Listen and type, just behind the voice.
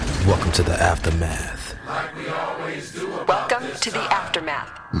Welcome to the aftermath. Welcome to the aftermath.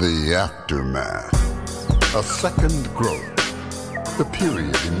 The aftermath. A second growth. The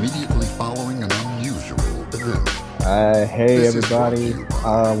period immediately following an unusual event. Hey everybody,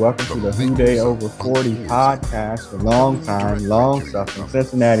 welcome to the Who Dey Over 40 podcast for long-suffering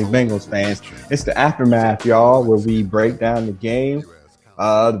Cincinnati Bengals fans. It's the aftermath, y'all, where we break down the game.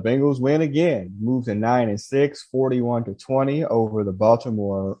 The Bengals win again, move to 9-6, 41-20 over the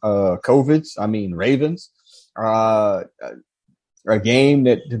Baltimore Ravens. A game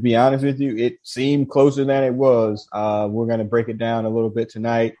that, to be honest with you, it seemed closer than it was. We're going to break it down a little bit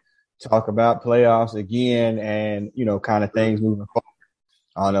tonight, talk about playoffs again, and, kind of things moving forward.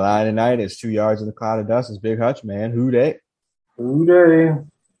 On the line tonight is 2 yards in the cloud of dust. It's Big Hutch, man. Who dey? Who dey?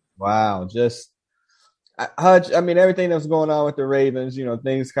 Wow, Hutch, everything that's going on with the Ravens,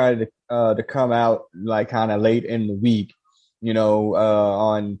 things kind of to come out like kind of late in the week,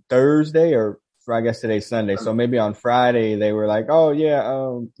 on Thursday or I guess today's Sunday. So maybe on Friday they were like, oh yeah,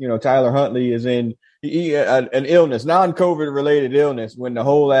 Tyler Huntley is in an illness, non-COVID related illness when the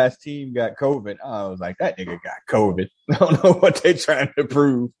whole ass team got COVID. I was like, that nigga got COVID. I don't know what they're trying to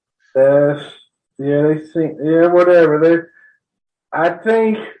prove. They think, whatever. I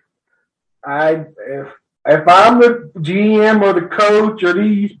think if I'm the GM or the coach or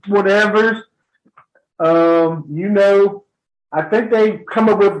these whatevers, I think they come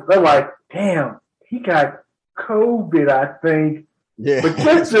up with, they're like, damn, he got COVID, I think. Yeah. But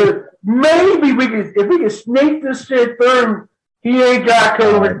maybe if we can sneak this shit through, he ain't got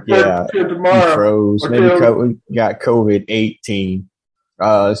COVID till tomorrow. He froze. Maybe got COVID-18.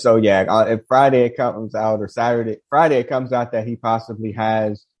 If Friday it comes out or Friday it comes out that he possibly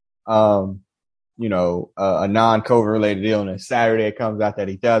has, a non-COVID related illness. Saturday it comes out that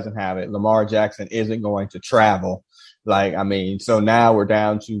he doesn't have it. Lamar Jackson isn't going to travel. So now we're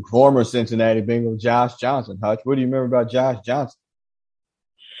down to former Cincinnati Bengals Josh Johnson. Hutch, what do you remember about Josh Johnson?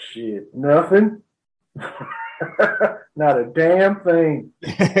 Shit, nothing. Not a damn thing.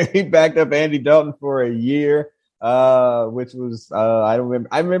 He backed up Andy Dalton for a year, which was I don't remember.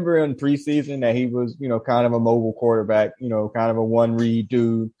 I remember in preseason that he was, kind of a mobile quarterback, kind of a one-read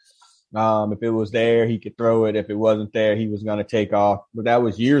dude. If it was there, he could throw it. If it wasn't there, he was going to take off. But that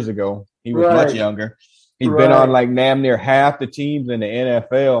was years ago. He was much younger. He's been on like damn near half the teams in the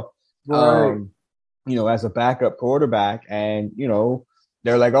NFL, as a backup quarterback. And,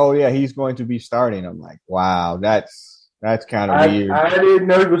 they're like, oh, yeah, he's going to be starting. I'm like, wow, that's kind of weird. I didn't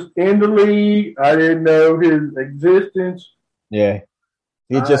know he was in the league. I didn't know his existence. Yeah.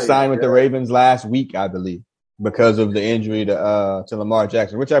 He just signed with the Ravens last week, I believe, because of the injury to Lamar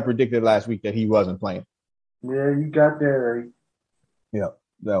Jackson, which I predicted last week that he wasn't playing. Yeah, you got that right. Yeah.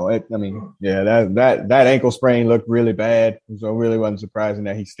 No, that ankle sprain looked really bad. So it really wasn't surprising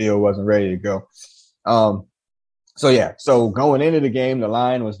that he still wasn't ready to go. So going into the game, the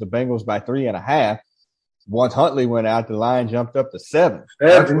line was the Bengals by 3.5. Once Huntley went out, the line jumped up to 7.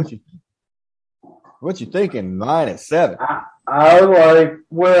 What you thinking? Line at 7. I was like,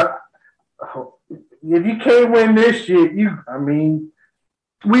 well, if you can't win this shit, I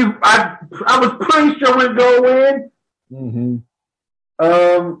was pretty sure we'd go in. Mm-hmm.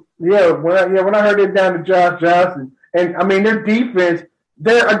 When I heard it down to Josh Johnson, and their defense,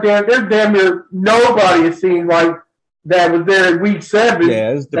 they're damn near nobody, it seemed like, that was there in week 7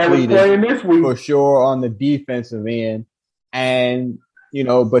 it's that was playing this week. For sure on the defensive end. And,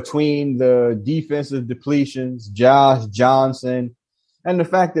 between the defensive depletions, Josh Johnson, and the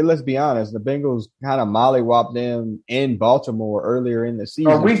fact that, let's be honest, the Bengals kind of mollywopped them in Baltimore earlier in the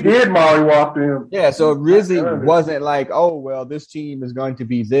season. Oh, we did mollywop them. Yeah, so it really wasn't like, oh, well, this team is going to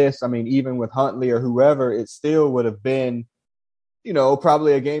be this. Even with Huntley or whoever, it still would have been,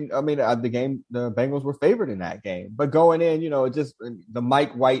 probably a game. The Bengals were favored in that game. But going in, just the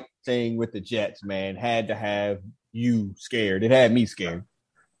Mike White thing with the Jets, man, had to have you scared. It had me scared.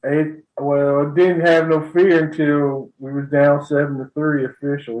 It didn't have no fear until we was down 7-3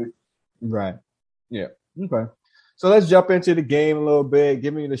 officially. Right. Yeah. Okay. So let's jump into the game a little bit.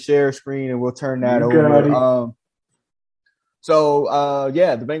 Give me the share screen and we'll turn that over.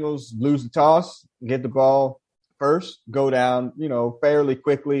 The Bengals lose the toss, get the ball first, go down, fairly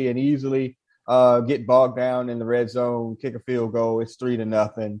quickly and easily, get bogged down in the red zone, kick a field goal. It's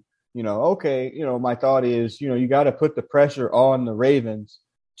 3-0. My thought is, you got to put the pressure on the Ravens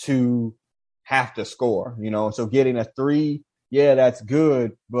to have to score, so getting a 3, that's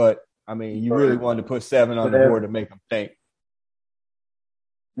good, but you really wanted to put 7 on the board to make them think.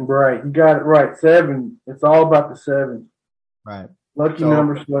 Right, you got it right. 7. It's all about the 7. Right. Lucky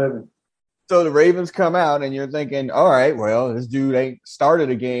number 7. So the Ravens come out, and you're thinking, all right, well, this dude ain't started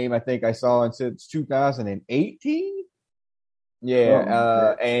a game. I think I saw it since 2018.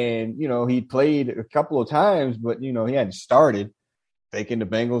 Yeah, and he played a couple of times, but he hadn't started. Thinking the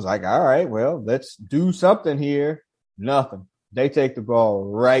Bengals like, all right, well, let's do something here. Nothing. They take the ball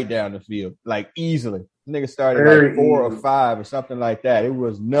right down the field, like easily. Nigga started like 4 or 5 or something like that. It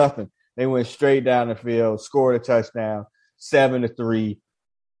was nothing. They went straight down the field, scored a touchdown, 7-3.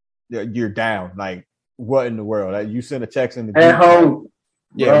 You're down. Like, what in the world? You send a text in the group at home.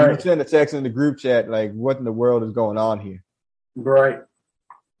 chat. Yeah, right. You send a text in the group chat, like, what in the world is going on here? Right.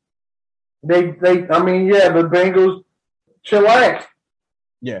 The Bengals chillax.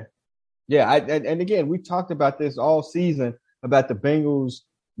 Yeah. Yeah. And again, we talked about this all season about the Bengals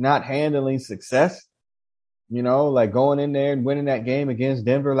not handling success, like going in there and winning that game against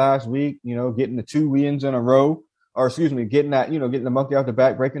Denver last week, getting the 2 wins in a row, or getting that, getting the monkey off the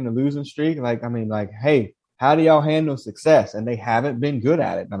back, breaking the losing streak. Hey, how do y'all handle success? And they haven't been good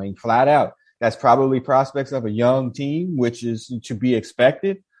at it. Flat out. That's probably prospects of a young team, which is to be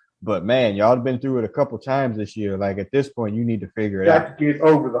expected. But, man, y'all have been through it a couple times this year. Like, at this point, you need to figure it out. Got to get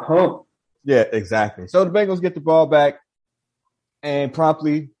over the hump. Yeah, exactly. So the Bengals get the ball back and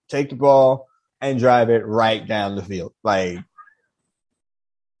promptly take the ball and drive it right down the field. Like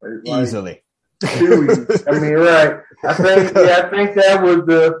easily. Right. I think that was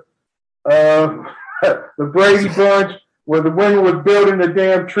the Brady bunch where the winner was building the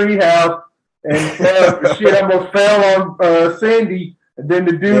damn treehouse and the shit almost fell on Cindy. And then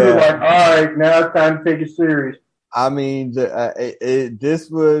the dude was like, all right, now it's time to take it serious. This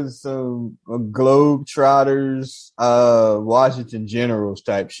was some Globetrotters, Washington Generals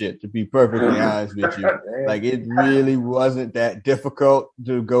type shit, to be perfectly honest with you. Like, it really wasn't that difficult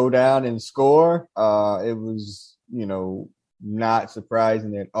to go down and score. It was, not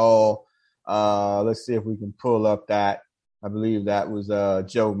surprising at all. Let's see if we can pull up that. I believe that was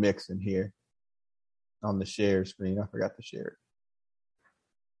Joe Mixon here on the share screen. I forgot to share it.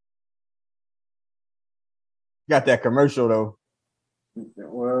 Got that commercial though.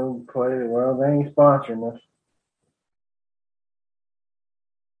 Well, they ain't sponsoring us.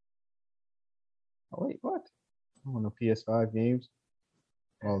 Oh wait, what? I don't know PS5 games.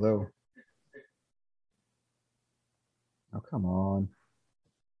 Although, oh come on.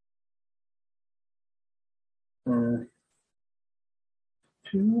 Here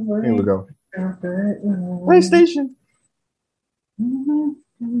we go. PlayStation.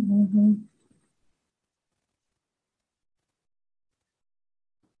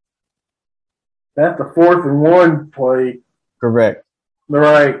 That's the 4th and 1 play. Correct.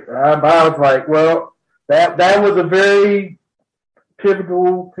 Right. I was like, well, that was a very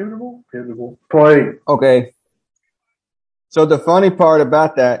pivotal play. Okay. So the funny part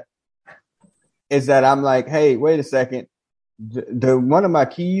about that is that I'm like, hey, wait a second. The one of my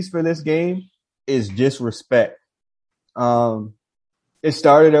keys for this game is disrespect. It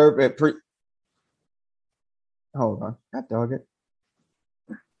started at hold on. God dog it.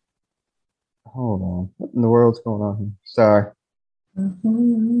 Hold on. What in the world's going on here? Sorry.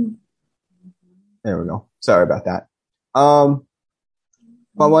 There we go. Sorry about that. What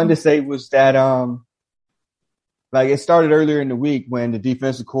I wanted to say was that it started earlier in the week when the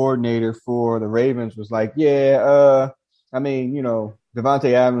defensive coordinator for the Ravens was like, Devontae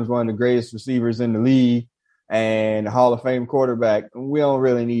Adams, one of the greatest receivers in the league and a Hall of Fame quarterback. We don't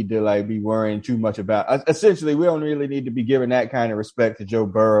really need to be worrying too much about. Essentially, we don't really need to be giving that kind of respect to Joe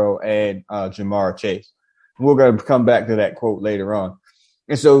Burrow and Jamar Chase. We're going to come back to that quote later on.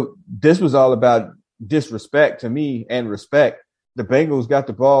 And so this was all about disrespect to me and respect. The Bengals got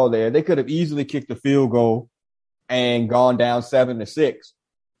the ball there. They could have easily kicked the field goal and gone down 7-6.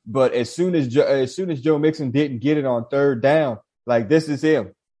 But as soon as Joe Mixon didn't get it on 3rd down, this is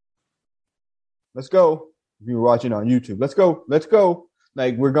him. Let's go. If you were watching on YouTube, let's go.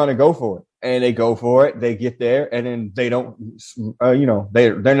 We're going to go for it. And they go for it. They get there and then they don't,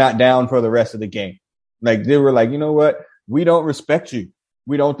 they're not down for the rest of the game. They were like, you know what? We don't respect you.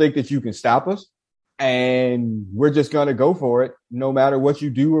 We don't think that you can stop us. And we're just going to go for it no matter what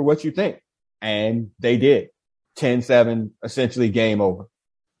you do or what you think. And they did. 10-7, essentially game over.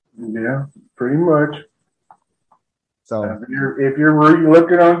 Yeah, pretty much. So if you're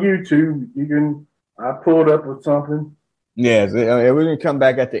looking on YouTube, you can. I pulled up with something. Yes, we're gonna come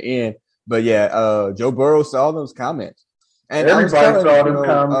back at the end, but Joe Burrow saw those comments, and everybody saw them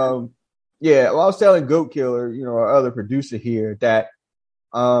comments. I was telling Goat Killer, our other producer here, that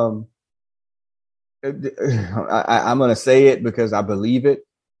I'm gonna say it because I believe it.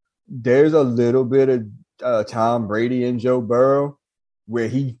 There's a little bit of Tom Brady and Joe Burrow. where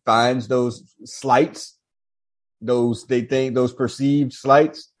he finds those slights, those perceived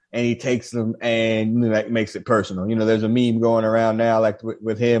slights, and he takes them and makes it personal. There's a meme going around now, like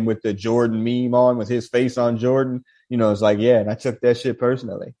with him with the Jordan meme on, with his face on Jordan. It's like, yeah, and I took that shit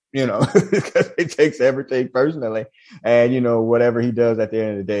personally, because he takes everything personally, and whatever he does at the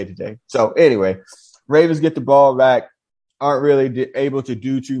end of the day today. So anyway, Ravens get the ball back, aren't really able to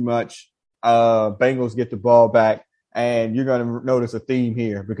do too much. Bengals get the ball back, and you're going to notice a theme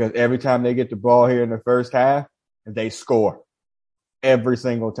here, because every time they get the ball here in the first half, they score every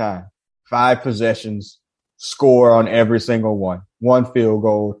single time. 5 possessions, score on every single one. 1 field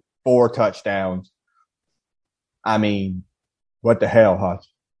goal, 4 touchdowns. I mean, what the hell, Hutch?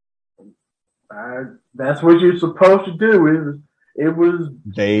 That's what you're supposed to do.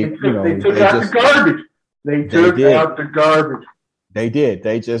 They took out the garbage. They took out the garbage. They did.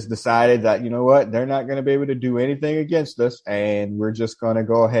 They just decided that, what? They're not going to be able to do anything against us, and we're just going to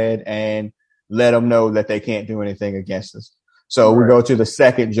go ahead and let them know that they can't do anything against us. So we go to the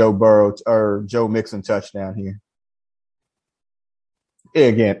second Joe Mixon touchdown here.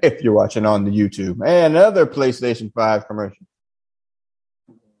 Again, if you're watching on the YouTube. And another PlayStation 5 commercial.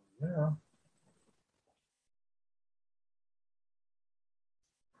 Yeah.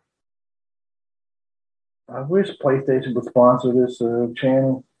 I wish PlayStation would sponsor this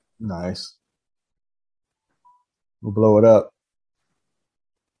channel. Nice. We'll blow it up.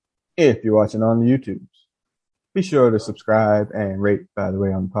 If you're watching on the YouTube, be sure to subscribe and rate, by the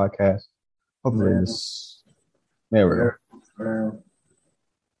way, on the podcast. Hopefully there we go.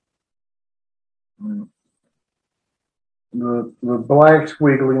 The black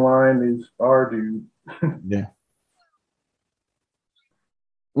squiggly line is our dude. Yeah.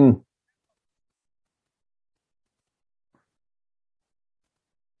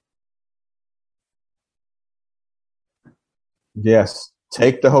 Yes.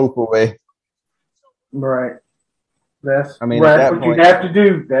 Take the hope away. Right. That's what you have to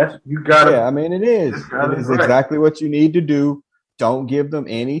do. You gotta. Yeah, it is. It is exactly what you need to do. Don't give them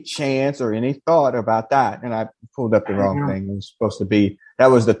any chance or any thought about that. And I pulled up the wrong thing. It was supposed to be, that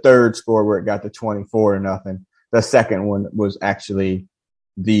was the third score where it got to 24-0. The second one was actually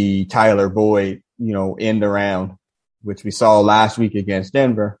the Tyler Boyd, end around, which we saw last week against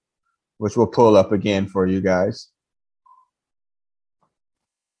Denver, which we'll pull up again for you guys.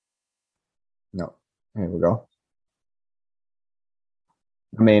 No, here we go.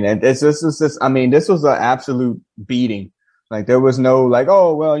 This was an absolute beating. Like, there was no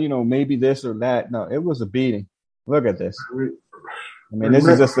maybe this or that. No, it was a beating. Look at this. This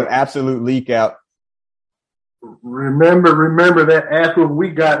is just an absolute leak out. Remember that ass what we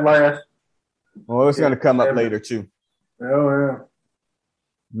got last. Well, it's going to come up later too. Oh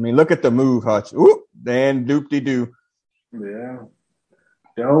yeah. Look at the move, Hutch. Oop, then doop-de-doo. Yeah.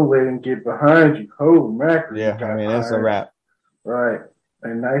 Don't let him get behind you. Holy mackerel. Yeah, that's a wrap. Right. A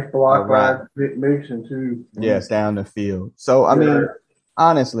nice block by Mixon too. Yes, down the field. So,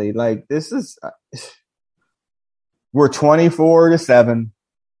 honestly, this is we're 24-7.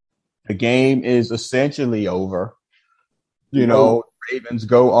 The game is essentially over. Ravens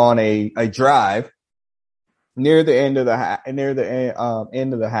go on a drive near the end of the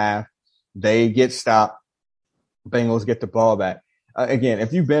half. They get stopped. Bengals get the ball back. Again,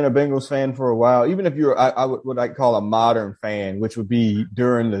 if you've been a Bengals fan for a while, even if you're, what I call a modern fan, which would be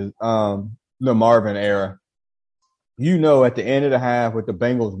during the Marvin era, at the end of the half with the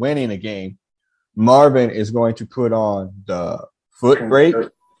Bengals winning a game, Marvin is going to put on the foot brake,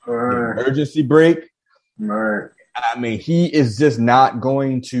 the emergency brake. Right. He is just not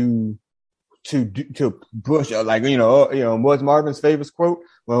going to push. What's Marvin's favorite quote?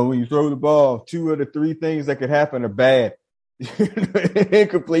 Well, when you throw the ball, 2 of the 3 things that could happen are bad.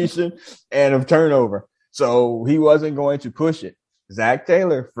 Incompletion and a turnover. So he wasn't going to push it. Zach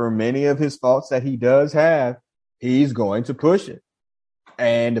Taylor, for many of his faults that he does have, he's going to push it.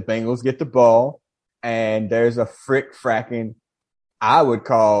 And the Bengals get the ball, and there's a fracking, I would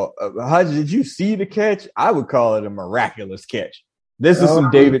call, did you see the catch? I would call it a miraculous catch. This is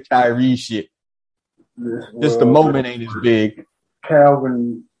some David Tyree shit. Just the moment ain't as big.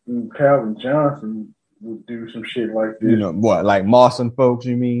 Calvin Johnson would do some shit like this. Like Moss and folks,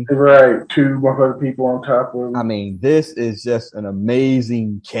 you mean? Right. 2 other people on top of him. This is just an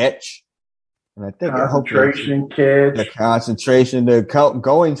amazing catch. And I think the concentration,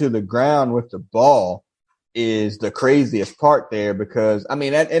 going to the ground with the ball is the craziest part there, because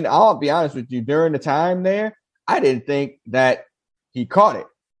and I'll be honest with you, during the time there, I didn't think that he caught it.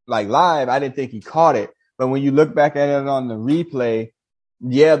 Like live, I didn't think he caught it. But when you look back at it on the replay,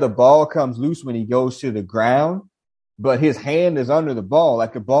 yeah, the ball comes loose when he goes to the ground, but his hand is under the ball.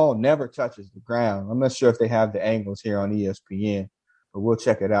 Like the ball never touches the ground. I'm not sure if they have the angles here on ESPN, but we'll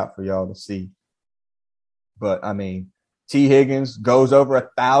check it out for y'all to see. But I mean, T. Higgins goes over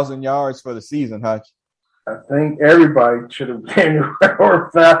 1,000 yards for the season, Hutch. I think everybody should have been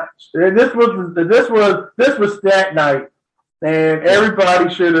or foul. This was stat night, and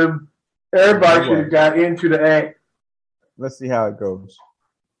everybody should have got into the act. Let's see how it goes.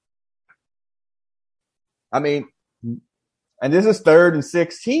 I mean, and this is 3rd and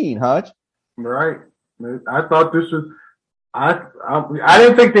 16, Hutch. Right. I thought this was. I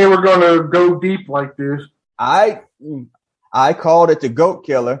didn't think they were going to go deep like this. I called it the goat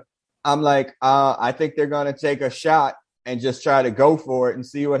killer. I'm like, I think they're going to take a shot and just try to go for it and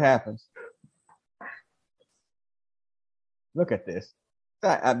see what happens. Look at this.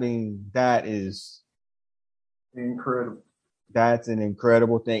 That is incredible. That's an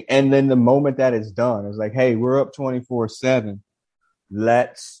incredible thing. And then the moment that it's done, it's like, hey, we're up 24-7.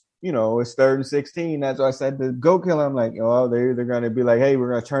 Let's, it's 3rd and 16. That's why I said the goat killer. I'm like, oh, they're going to be like, hey,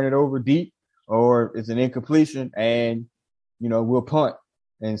 we're going to turn it over deep, or it's an incompletion, and, we'll punt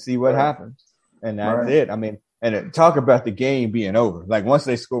and see what happens. And that's it. I mean, and talk about the game being over. Like once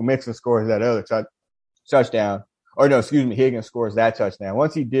they score, Mixon scores that other touchdown, or no, excuse me, Higgins scores that touchdown.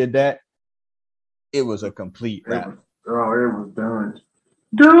 Once he did that, it was a complete wrap. It was done.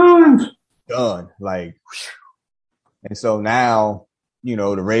 Done. Like, whew. And so now,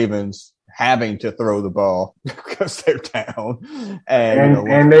 the Ravens having to throw the ball because they're down.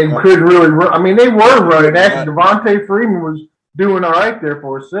 And they couldn't really run. I mean, they were running. Actually, Devontae Freeman was doing all right there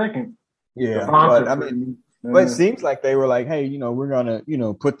for a second. Yeah, but it seems like they were like, hey, we're going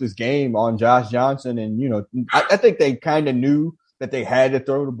to, put this game on Josh Johnson. And, I think they kind of knew that they had to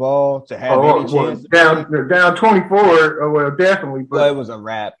throw the ball to have any chance. They're down 24. Well, definitely. But it was a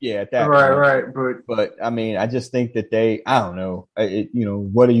wrap. Yeah, at that point. Right. But, I mean, I just think that I don't know.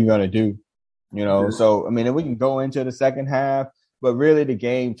 What are you going to do? So, I mean, we can go into the second half, but really the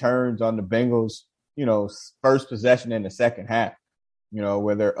game turns on the Bengals, first possession in the second half,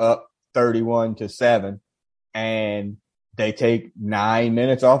 where they're up 31-7 and they take 9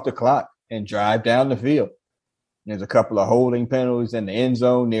 minutes off the clock and drive down the field. There's a couple of holding penalties in the end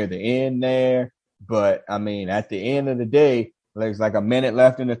zone near the end there. But, I mean, at the end of the day, there's like a minute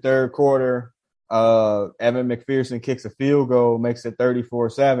left in the third quarter. Evan McPherson kicks a field goal, makes it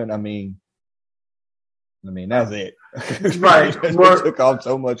 34-7. I mean, that's it. Right. It took off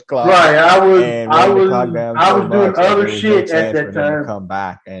so much clock. Right. I was doing other shit at that time. Come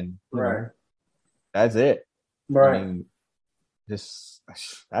back and that's it. Right. I mean, that's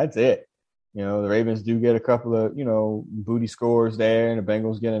it. The Ravens do get a couple of, booty scores there, and the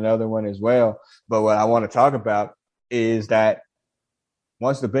Bengals get another one as well. But what I want to talk about is that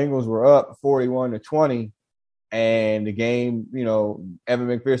once the Bengals were up 41-20 and the game, Evan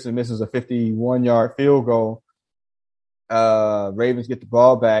McPherson misses a 51-yard field goal, Ravens get the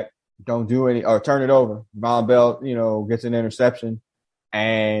ball back, don't do any, or turn it over. Von Bell, gets an interception,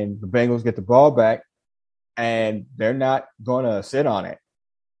 and the Bengals get the ball back, and they're not going to sit on it.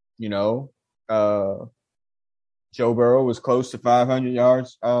 Joe Burrow was close to 500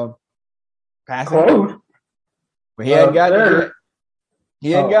 yards passing, but he hadn't gotten it yet.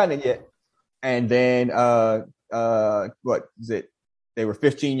 He hadn't gotten it yet. And then what is it? They were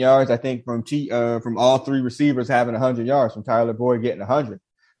 15 yards, I think, from all three receivers having 100 yards, from Tyler Boyd getting 100.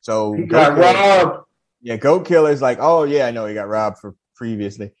 So he got robbed. Yeah, Goat Killer's like, oh yeah, I know he got robbed for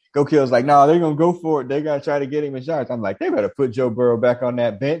previously. Goat Killer's like, no, they're gonna go for it. They're gonna try to get him in yards. I'm like, they better put Joe Burrow back on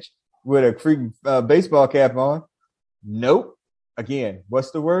that bench with a freaking baseball cap on. Nope. Again,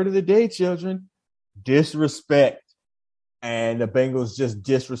 what's the word of the day, children? Disrespect. And the Bengals just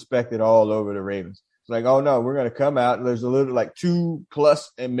disrespected all over the Ravens. It's like, oh no, we're going to come out. There's a little like 2+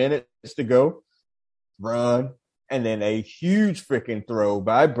 minutes to go. Run. And then a huge freaking throw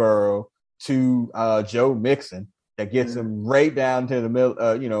by Burrow to Joe Mixon that gets him right down to the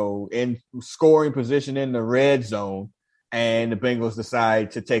middle, in scoring position in the red zone. And the Bengals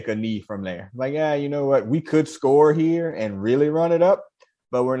decide to take a knee from there. Like, yeah, you know what? We could score here and really run it up,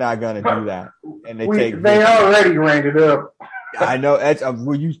 but we're not going to do that. And they already ran it up. I know. That's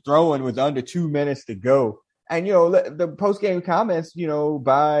were you throwing with under 2 minutes to go. And, the post-game comments,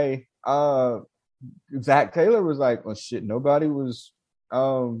 by Zach Taylor was like, well, shit, nobody was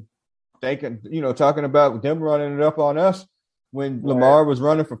talking about them running it up on us when Lamar was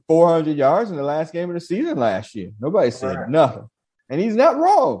running for 400 yards in the last game of the season last year. Nobody said nothing. And he's not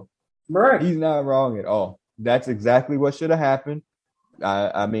wrong. Right. He's not wrong at all. That's exactly what should have happened.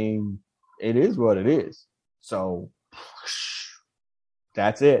 I mean, it is what it is. So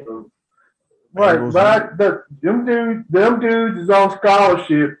that's it. Right, but them dudes is on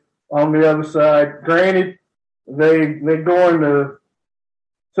scholarship on the other side. Granted, they going to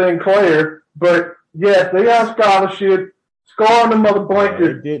Sinclair, but yes, they on scholarship. Scoring the mother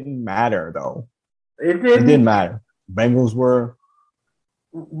blanket. It didn't matter though. It didn't matter. Bengals were.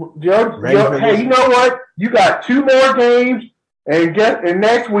 Hey, you know what? You got 2 more games, and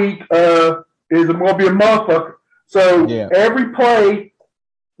next week is going to be a motherfucker. So every play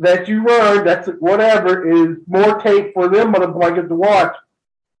that you run, that's whatever, is more tape for them mother blankets to watch.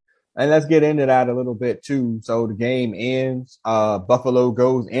 And let's get into that a little bit too. So the game ends. Buffalo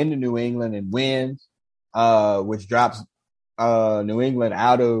goes into New England and wins, which drops New England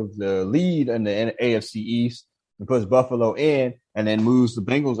out of the lead in the AFC East and puts Buffalo in, and then moves the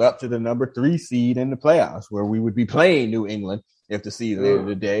Bengals up to the number 3 seed in the playoffs, where we would be playing New England if the season ended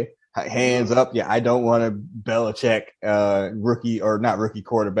today. Hands up. Yeah, I don't want a Belichick rookie, or not rookie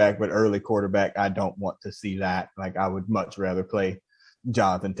quarterback, but early quarterback. I don't want to see that. Like, I would much rather play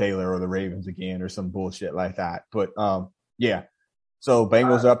Jonathan Taylor or the Ravens again or some bullshit like that. But yeah. So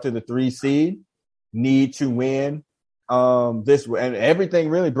Bengals up to the 3 seed, need to win this, and everything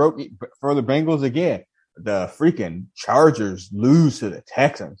really broke for the Bengals again. The freaking Chargers lose to the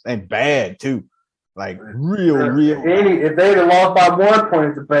Texans, and bad too. Like real. If they'd have lost by 1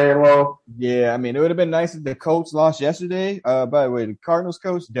 point, it's a bad loss. Yeah, I mean, it would have been nice if the Colts lost yesterday. By the way, the Cardinals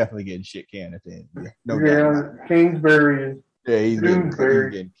coach definitely getting shit canned at the end. Kingsbury is.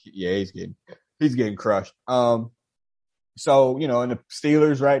 Yeah, he's getting crushed. So, you know, and the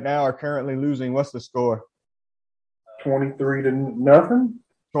Steelers right now are currently losing. What's the score? 23-0.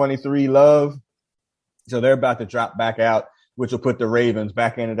 23-love. So they're about to drop back out, which will put the Ravens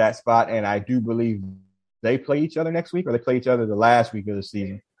back into that spot. And I do believe they play each other next week, or they play each other the last week of the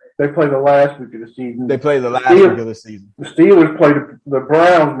season. They play the last week of the season. They play the last week of the season. The Steelers play the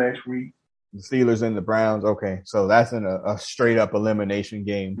Browns next week. The Steelers and the Browns. Okay, so that's in a straight up elimination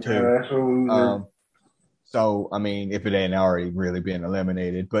game too. Yeah, absolutely. So I mean, if it ain't already really been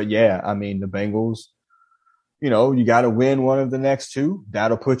eliminated, but yeah, I mean the Bengals. You know, you got to win one of the next 2.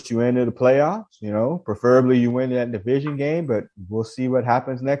 That'll put you into the playoffs. You know, preferably you win that division game, but we'll see what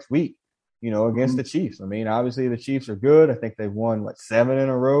happens next week. You know, against the Chiefs. I mean, obviously the Chiefs are good. I think they've won 7 in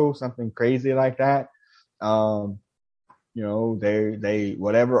a row, something crazy like that. You know, they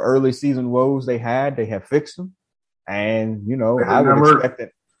whatever early season woes they had, they have fixed them. And, you know, I would expect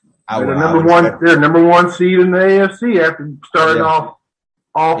that. They're number 1 seed in the AFC after starting off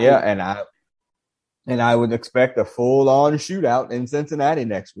awful. Yeah, and I would expect a full on shootout in Cincinnati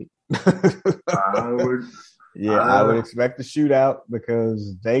next week. I would expect a shootout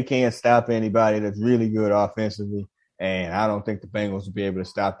because they can't stop anybody that's really good offensively. And I don't think the Bengals will be able to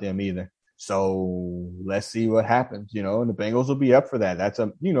stop them either. So let's see what happens, you know, and the Bengals will be up for that. That's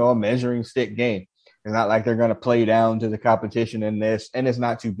a measuring stick game. It's not like they're going to play down to the competition in this, and it's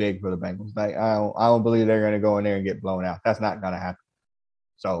not too big for the Bengals. Like, I don't believe they're going to go in there and get blown out. That's not going to happen.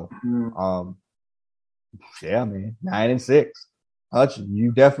 So, yeah, man, 9-6. Hutch,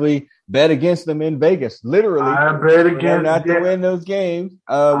 you definitely bet against them in Vegas. Literally, I bet against not to win those games.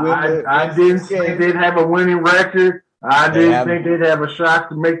 I didn't think they'd have a winning record. I didn't think they'd have a shot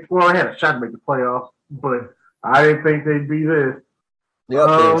to make. Well, they had a shot to make the playoffs, but I didn't think they'd be this.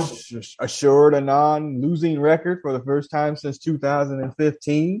 Yep, they assured a non-losing record for the first time since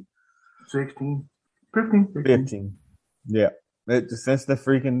 2015. 15. Yeah, since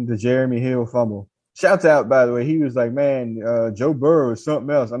the Jeremy Hill fumble. Shouts out, by the way. He was like, man, Joe Burrow is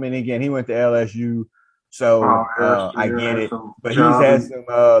something else. I mean, again, he went to LSU, so I get it. But he's had some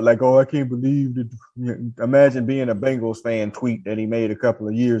I can't believe that. Imagine being a Bengals fan tweet that he made a couple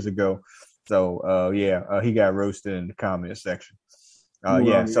of years ago. So, he got roasted in the comment section.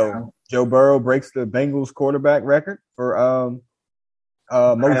 So Joe Burrow breaks the Bengals quarterback record for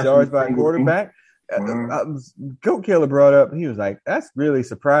most yards by a quarterback. Goat Killer brought up, he was like, that's really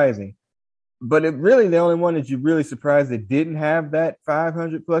surprising. But the only one that you're really surprised that didn't have that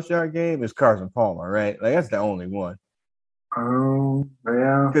 500-plus yard game is Carson Palmer, right? Like, that's the only one. Oh,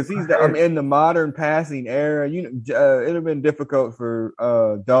 yeah. Because he's in the modern passing era. It'd have been difficult for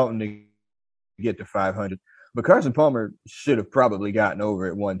Dalton to get to 500. But Carson Palmer should have probably gotten over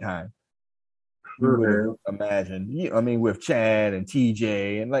it one time. You would have imagined. I mean, with Chad and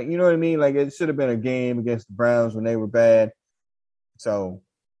TJ and, like, you know what I mean? Like, it should have been a game against the Browns when they were bad. So,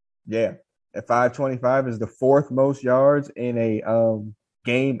 yeah. At 525 is the 4th most yards in a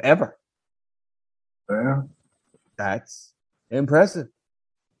game ever. Yeah. That's impressive.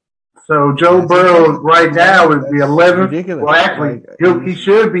 So Joe Burrow right now is the 11th. Ridiculous. Well, actually, he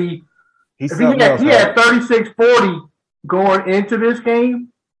should be. He had 36-40 going into this game,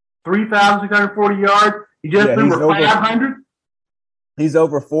 3,640 yards. He just threw for 500. He's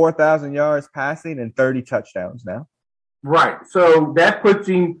over 4,000 yards passing and 30 touchdowns now. Right. So that puts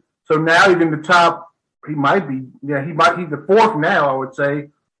him. So now he's in the top. He might be. Yeah, he's the fourth now, I would say.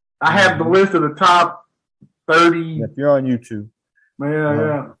 I have the list of the top 30. If you're on YouTube.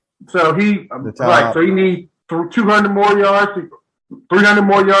 Yeah. So right. So he needs 200 more yards, 300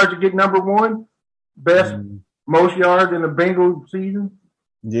 more yards to get number one. Best most yards in the Bengals season.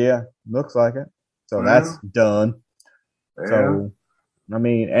 Yeah, looks like it. So that's done. Yeah. So, I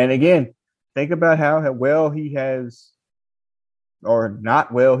mean, and again, think about how well he has, or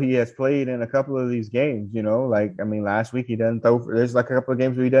not well he has played in a couple of these games. You know, like, I mean, last week he doesn't throw for, there's like a couple of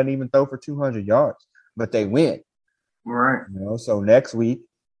games where he doesn't even throw for 200 yards, but they win. Right. You know, so next week,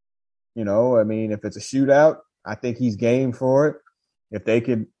 you know, I mean, if it's a shootout, I think he's game for it. If they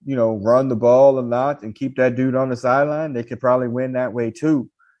could, you know, run the ball a lot and keep that dude on the sideline, they could probably win that way too.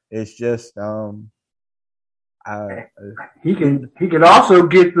 It's just he can also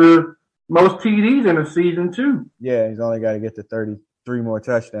get the most TDs in a season too. Yeah, he's only got to get to 33 more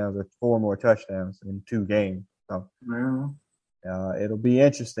touchdowns or 4 more touchdowns in 2 games. So it'll be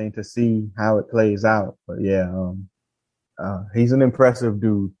interesting to see how it plays out. But yeah, he's an impressive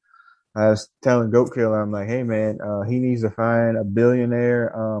dude. I was telling Goat Killer, I'm like, hey man, he needs to find a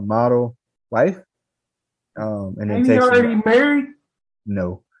billionaire model wife. And then he already married?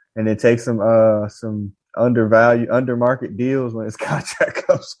 No. And then take some undermarket deals when his contract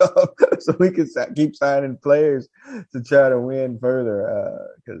comes up, so we can keep signing players to try to win further.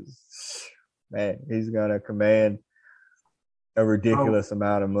 Because man, he's gonna command a ridiculous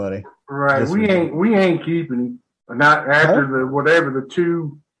amount of money. Right, we ain't keeping him. Not after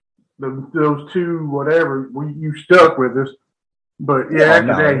those two whatever you stuck with us. But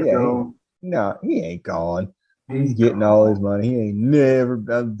after that, he's gone. No, he ain't gone. He's getting all his money. He ain't never,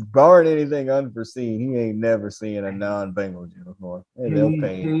 barring anything unforeseen, he ain't never seen a non-Bengals uniform. Hey, they'll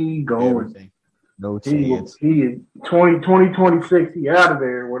pay him. He going. Everything. No chance. He is 2026, he out of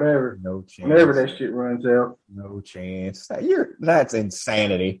there, whatever. No chance. Whenever that shit runs out. No chance. That's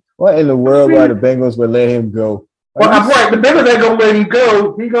insanity. What in the world why the Bengals would let him go? Well, I'm right. The Bengals ain't gonna let him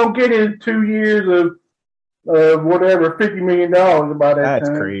go. He gonna get his 2 years of whatever, $50 million about that That's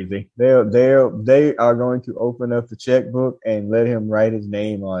time. crazy. They are going to open up the checkbook and let him write his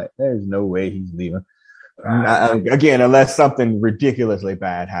name on it. There's no way he's leaving. Again, unless something ridiculously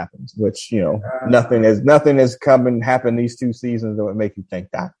bad happens, which, you know, nothing has happened these 2 seasons that would make you think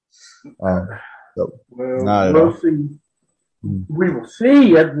that. We'll see. We will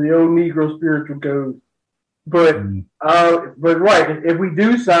see as the old Negro spiritual goes. But right, if we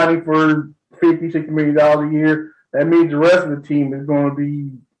do sign him for $50-60 million a year, that means the rest of the team is going to be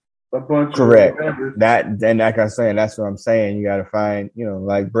a bunch Correct. of members. Like I'm saying, that's what I'm saying. You got to find, you know,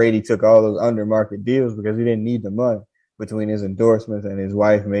 like Brady took all those undermarket deals because he didn't need the money between his endorsements and his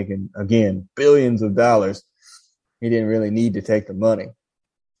wife making, again, billions of dollars. He didn't really need to take the money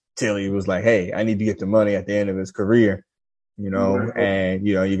till he was like, hey, I need to get the money at the end of his career, you know, and,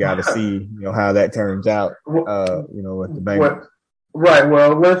 you know, you got to see, you know, how that turns out, you know, with the Bengals. Right.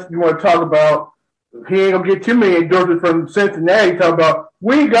 Well, you want to talk about he ain't gonna get too many endorsements from Cincinnati. Talk about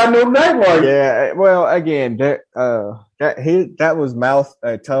we ain't got no nightlife. Yeah. Well, again, that was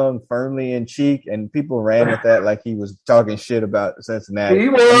tongue firmly in cheek, and people ran with that like he was talking shit about Cincinnati. He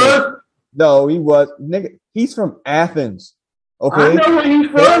was. No, he was. Nigga, he's from Athens. Okay. I know where he's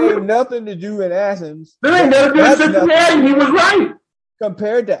from. There ain't nothing to do in Athens. There ain't nothing to do in Cincinnati. He was right.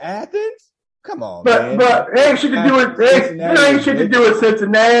 Compared to Athens? Come on, man. But it ain't shit to do with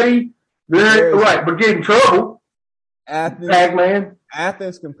Cincinnati. Right, but get in trouble.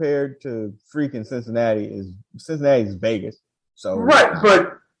 Athens compared to freaking Cincinnati's Vegas. So right,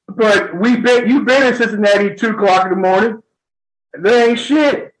 but you've been in Cincinnati at 2:00 in the morning. There ain't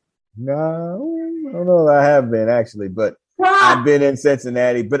shit. No, I don't know if I have been actually, but I've been in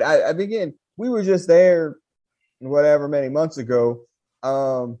Cincinnati. But again, we were just there whatever many months ago.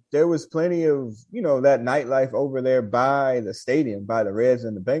 There was plenty of, you know, that nightlife over there by the stadium, by the Reds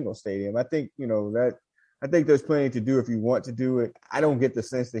and the Bengals stadium. I think, you know, I think there's plenty to do if you want to do it. I don't get the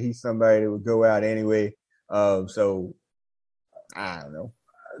sense that he's somebody that would go out anyway. So I don't know.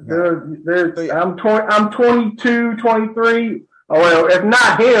 I'm 22, 23. Oh, well, if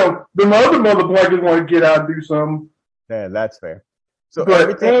not him, the other mother blankets want to get out and do something. Yeah, that's fair. So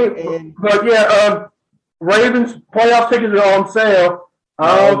Ravens playoff tickets are on sale.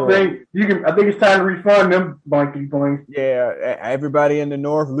 I think it's time to refund them blanky blanks. Yeah, everybody in the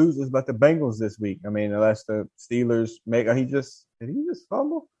North loses, but the Bengals this week. I mean, unless the Steelers did he just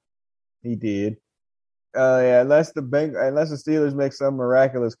fumble? He did. unless the Steelers make some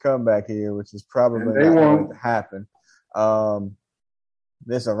miraculous comeback here, which is probably not going to happen.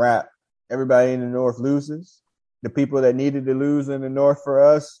 This a wrap. Everybody in the North loses. The people that needed to lose in the North for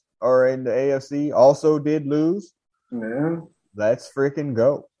us or in the AFC also did lose. Yeah. Let's freaking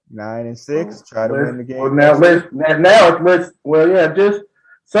go. 9-6. Try to win the game.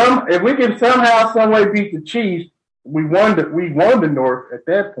 If we can somehow, some way beat the Chiefs, we won the North at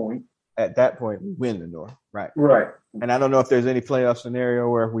that point. At that point, we win the North. Right. Right. And I don't know if there's any playoff scenario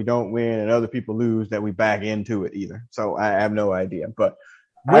where if we don't win and other people lose that we back into it either. So I have no idea. But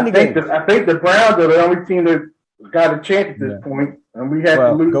I think the Browns are the only team that got a chance at this point. And we had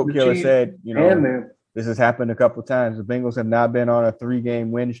to lose. Goat Killer said, this has happened a couple times. The Bengals have not been on a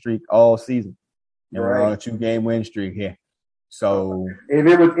 3-game win streak all season. And we're on a 2-game win streak here. So if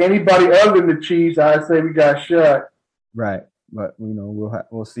it was anybody other than the Chiefs, I'd say we got shot. Right. But,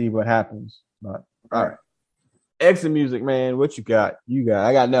 we'll see what happens. But, all right. Exit music, man. What you got?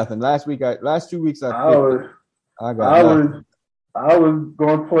 I got nothing. Last 2 weeks I was going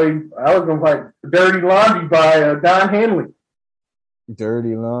to play Dirty Laundry by Don Henley.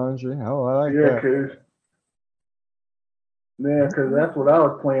 Dirty Laundry? Oh, I like that. Because that's what I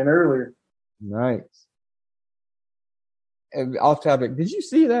was playing earlier. Nice. And off topic, did you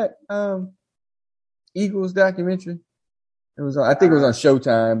see that Eagles documentary? It was I think it was on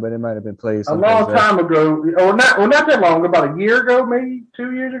Showtime, but it might have been played a long time ago. Or not that long, about a year ago, maybe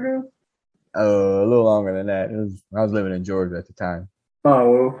 2 years ago. A little longer than that. I was living in Georgia at the time.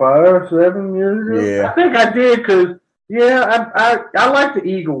 Oh, 5 or 7 years ago? Yeah. I think I did because, I like the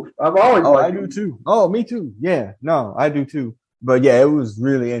Eagles. I've always liked I do too. Oh, me too. Yeah. No, I do too. But, yeah, it was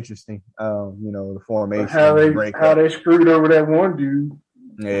really interesting, the formation. How they screwed over that one dude.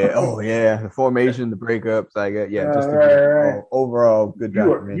 Yeah. Oh, yeah. The formation, the breakups. Just overall good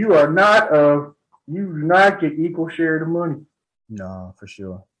documentary. You do not get equal share of the money. No, for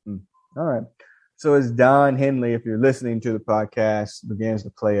sure. All right. So as Don Henley, if you're listening to the podcast, begins to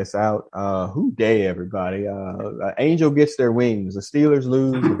play us out, who day, everybody? Angel gets their wings. The Steelers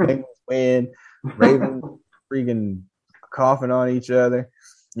lose. The Bengals win. Ravens freaking coughing on each other.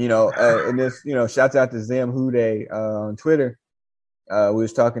 And this, shouts out to Zim Houday on Twitter. We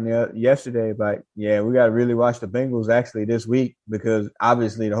was talking yesterday about, we got to really watch the Bengals actually this week because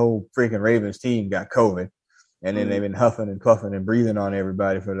obviously the whole freaking Ravens team got COVID. And then they've been huffing and puffing and breathing on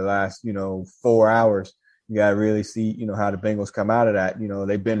everybody for the last, 4 hours. You got to really see, how the Bengals come out of that.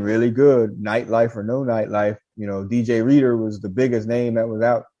 They've been really good, nightlife or no nightlife. DJ Reader was the biggest name that was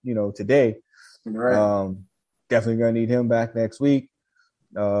out, today. Right. Definitely going to need him back next week.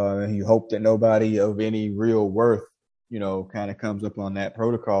 You hope that nobody of any real worth, kind of comes up on that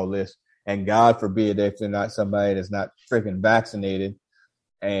protocol list. And God forbid if they're not somebody that's not freaking vaccinated.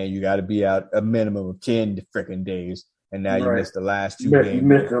 And you got to be out a minimum of 10 freaking days. And now you missed the last 2 games. You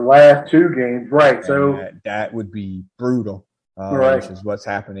missed the last 2 games. Right. And so that would be brutal, which is what's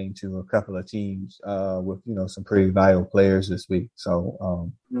happening to a couple of teams with, some pretty vital players this week.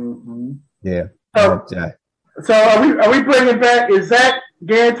 So, yeah. So are we bringing back? Is Zach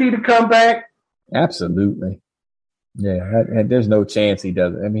guaranteed to come back? Absolutely. Yeah. There's no chance he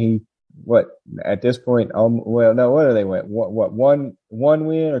doesn't. I mean, at this point? What do they win? What one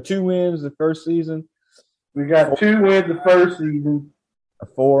win or 2 wins the first season? We got 2 wins the first season. A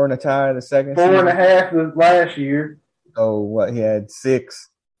 4 and a tie the second 4 season. 4.5 was last year. So he had 6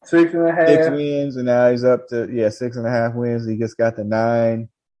 6.5. 6 wins, and now he's up to 6.5 wins. He just got the 9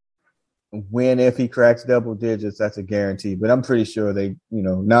 win. If he cracks double digits, that's a guarantee. But I'm pretty sure they,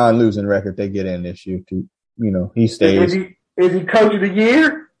 non-losing record, they get in this year too. He stays. Is he coach of the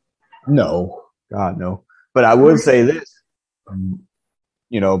year? No, God, no. But I would say this,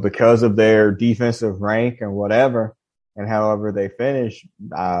 because of their defensive rank and whatever, and however they finish,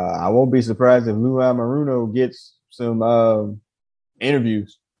 I won't be surprised if Lou Anarumo gets some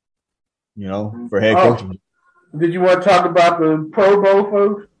interviews, for head coaching. Did you want to talk about the Pro Bowl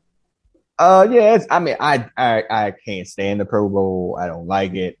folks? I can't stand the Pro Bowl. I don't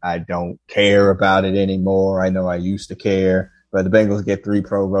like it. I don't care about it anymore. I know I used to care. But the Bengals get 3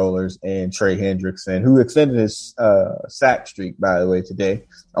 Pro Bowlers and Trey Hendrickson, who extended his sack streak, by the way, today.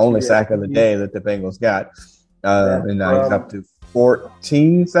 Only sack of the day that the Bengals got. And now he's up to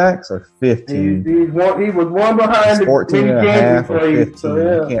 14 sacks or 15. He was one behind 14 and a half or 15.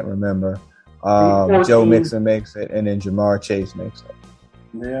 So, I can't remember. Joe Mixon makes it, and then Jamar Chase makes it.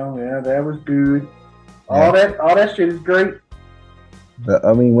 Yeah, that was good. All that shit is great. But,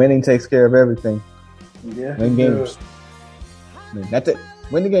 winning takes care of everything. Yeah. Win games. That's it.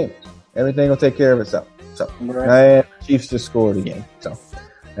 Win the game. Everything will take care of itself. So, and Chiefs just scored again. So,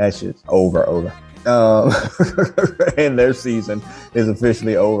 that shit's over. And their season is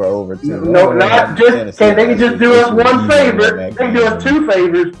officially over too. No, not just they can just do us one favor. They can do us two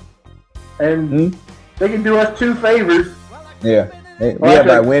favors, and they can do us two favors. Yeah,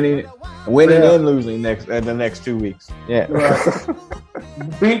 by winning and losing the next 2 weeks. Yeah,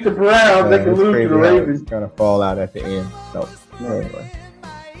 beat the Browns, they can lose to the Ravens. It's gonna fall out at the end. So anyway,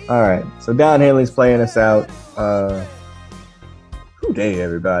 all right. So Don Henley's playing us out. Good day,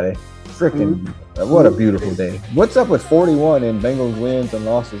 everybody. Freaking, what a beautiful day. What's up with 41 in Bengals wins and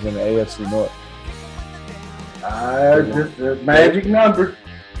losses in the AFC North? Just a magic number.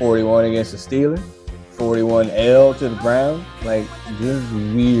 41 against the Steelers. 41 L to the Browns. Like, this is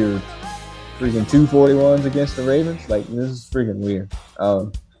weird. Freaking 2 41s against the Ravens. Like, this is freaking weird.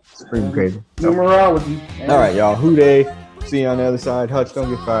 It's freaking crazy. Numerology. All right, y'all. Who day? See you on the other side. Hutch, don't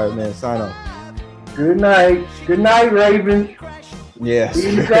get fired, man. Sign off. Good night. Good night, Ravens. Yes. See you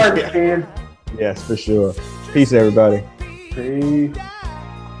in the garbage can. Yes, for sure. Peace, everybody. Peace.